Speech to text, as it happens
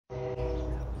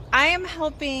I am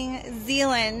helping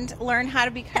Zealand learn how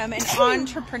to become an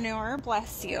entrepreneur.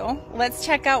 Bless you. Let's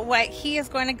check out what he is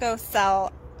going to go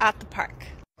sell at the park.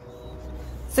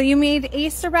 So you made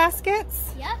Easter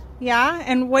baskets? Yep. Yeah,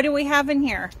 and what do we have in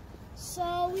here?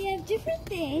 So we have different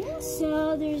things.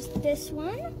 So there's this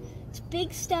one. It's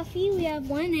big stuffy. We have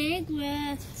one egg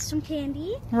with some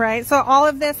candy. Right, so all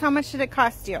of this, how much did it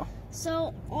cost you?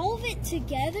 So all of it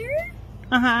together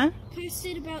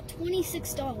costed about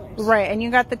 $26. Right, and you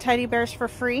got the teddy bears for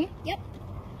free? Yep.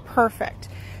 Perfect.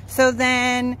 So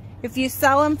then if you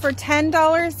sell them for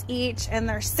 $10 each and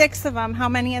there's 6 of them, how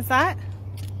many is that?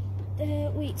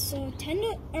 Wait, so 10,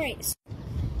 all right, so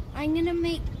I'm gonna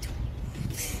make,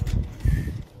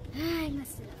 I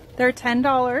messed it up. They're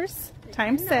 $10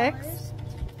 times 6.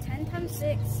 10 times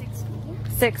 6, 60.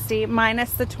 60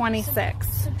 minus the 26.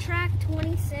 Subtract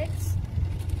 26,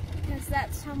 because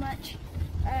that's how much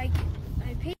I